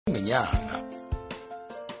inyanga.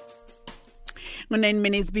 9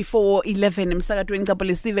 minutes before 11 emsakadweni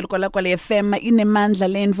kaPolisive kwala FM inemandla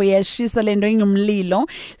lendvo yashisa lento ingumlilo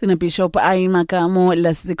sina Bishop MAKAMU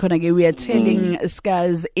la sikhona ke we are turning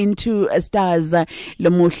scars into stars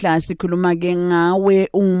lomuhla sikhuluma ke ngawe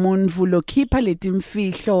umuntu lokhipha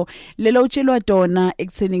letimfihlo lelo utshelwa dona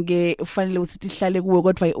ekutheni ke ufanele usithi ihlale kuwe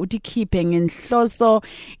kodwa uthi khiphe ngenhloso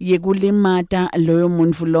yekulimata loyo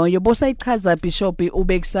muntu loyo bosayichaza Bishop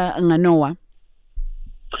ubekisa nganowa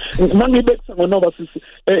Mangibekisa ngoba sisi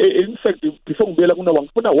in fact before ngibuyela kunoba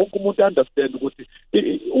ngifuna wonke umuntu understand ukuthi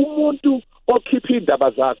umuntu okhipha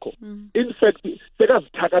indaba zakho in fact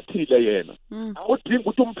sekazithakathile yena awudingi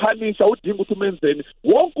ukuthi umphanisha awudingi ukuthi umenzeni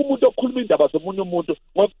wonke umuntu okhuluma indaba zomunye umuntu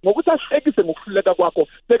ngokuthi ahlekise ngokuhluleka kwakho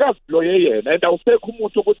sekazibloye yena and awusekho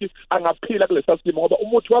umuntu ukuthi angaphila kulesa simo ngoba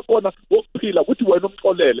umuthi wakhona wokuphila ukuthi wena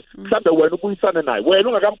umxolele mhlambe wena ubuyisane naye wena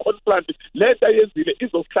ungakamconfront lento ayenzile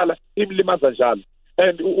izohlala imlimaza njalo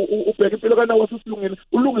and ubheka impilo kana wasisilungile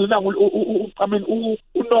ulungile nangu I mean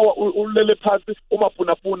uNoah ulele phansi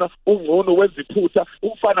umafunafuna ungcono wenza iphutha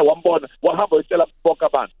umfana wambona wahamba etshela bonke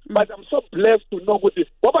abantu but I'm so blessed to know ukuthi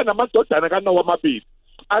waba namadodana kaNoah amabili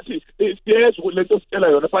athi siyezwe lento sitshela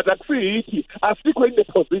yona but akusiyithi asikho in the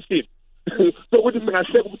position sokuthi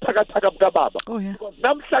singahleka ubuthakathaka bukaBaba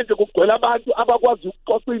namhlanje kugcwele abantu abakwazi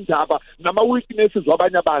ukuxoxa indaba nama weaknesses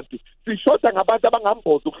wabanye abantu sishoda ngabantu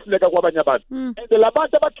abangamboza ukuhluleka kwabanye abantu and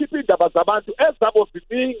labantu abakhipha indaba zabantu ezabo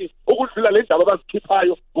ziningi ukudlula le ndaba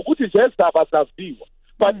abazikhiphayo ukuthi nje ezaba zaziwa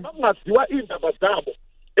but bangaziwa indaba zabo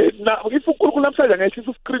na uNkulunkulu namhlanje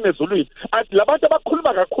ngehlisa uscreen ezulwini athi labantu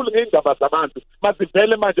abakhuluma kakhulu ngeindaba zabantu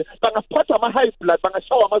mazivele manje bangaphathwa ama high blood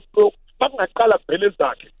bangashawa ama stroke bangaqala vele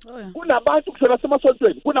zakhe kunabantu kusela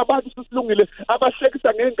semasontweni kunabantu sisilungile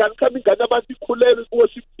abahlekisa ngengane kama ingane abantu ikhulele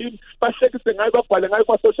worship team bahlekise ngayo babhale ngayo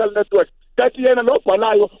kwa social network kanti yena lo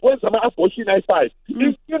bhalayo wenza ama abortion i5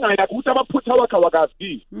 inkinga yakhe ukuthi abaphutha wakhe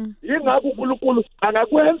wakazi ingakho uNkulunkulu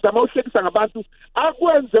angakwenza uma uhlekisa ngabantu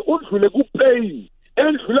akwenze udlule ku pain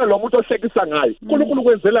endlula lo muntu ohlekisa ngayo uNkulunkulu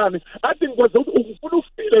kwenzelani athi ngikwenza ukuthi ufuna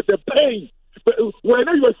ufeel the pain when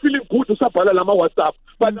you were feeling good usabhala lama WhatsApp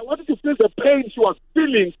but I wanted to feel the pain she was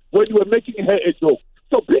feeling when you were making her a joke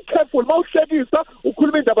so be careful mawuhlekisa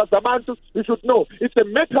ukhuluma indaba zabantu you should know it's a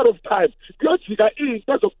matter of time kuyojika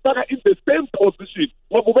into zokufaka in the same position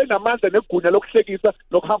ngoba ube namandla negunya lokuhlekisa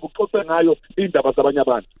nokuhamba uxoxe ngayo indaba zabanye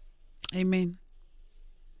abantu amen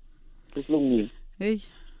usilungile hey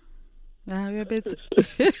uyabetha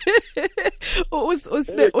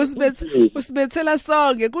usibethela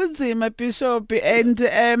sonke kunzima Bishop and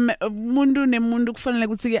umuntu nemuntu kufanele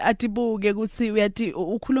ukuthi ke atibuke ukuthi uyathi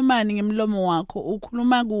ukhulumani ngemlomo wakho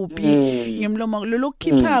ukhuluma kuphi ngemlomo lo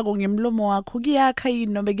kukhiphako ngemlomo wakho kuyakha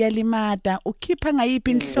yini nobe kuyalimada ukhipha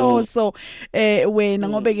ngayiphi inhloso wena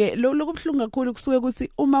ngobe ke lokubhlungu kakhulu kusuke ukuthi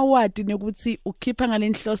uma wadi nokuthi ukhipha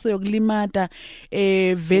ngalenhloso yokulimada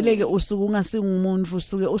vele ke usuke ungasingumuntu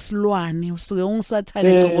usuke usilwane usuke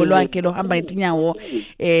ungisathane icebo lwakhe lohamba ngetinyawo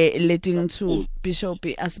letting to Bishop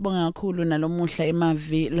asibonga kakhulu nalomuhla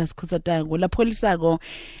emavi lasikhutsatako lapholisako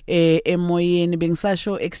emoyeni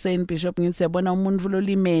bengisasho ekseni Bishop ngithi yabona umuntu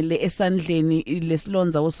lolimele esandleni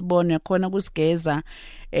lesilonza usibone khona kusigeza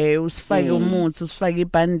usifake umuthi usifake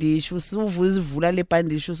ibhandishi usivula le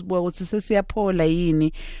bhandishi usibuka ukuthi sesiyaphola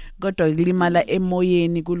yini kodwa ukulimala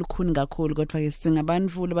emoyeni kulukhuni kakhulu kodwa ke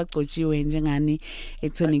singabantu bagcotshiwe njengani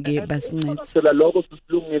ekutheni ke basincede lokho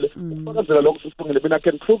sisilungile ukufakazela lokho sisilungile mina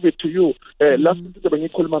can prove it to you last week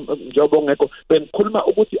bengikhuluma njengoba ongekho bengikhuluma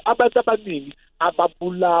ukuthi abantu abaningi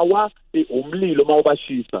ababulawa umlilo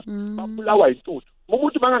mawubashisa babulawa intuthu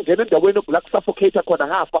umuntu mangangena endaweni la kusuffocate khona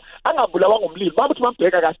ngafa angabulawa ngomlilo babuthi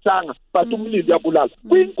mambheka kasanga but umlilo uyabulala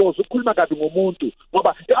kuyingozi ukukhuluma kabi ngomuntu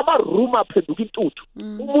ngoba ama room aphenduka intuthu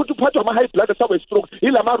umuntu uphathwa ama high blood asabe stroke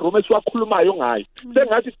ilama room esiwakhulumayo ngayo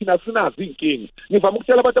sengathi thina sinazi inkinga ngivama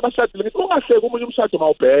ukutshela abantu abashadile ngithi ungahleki umunye umshado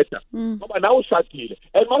mawubheda ngoba nawe ushadile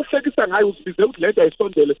and mawuhlekisa ngayo usibize ukuthi lento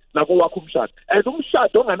ayisondele nako wakho umshado and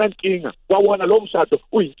umshado onganankinga kwawona lo mshado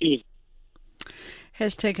uyinkinga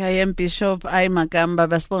 #I am Bishop MAKAMU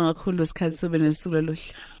basibonga kakhulu isikhathi sobe nesisulo lohle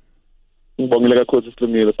ngibongile kakhulu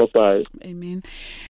sisilungile bye bye amen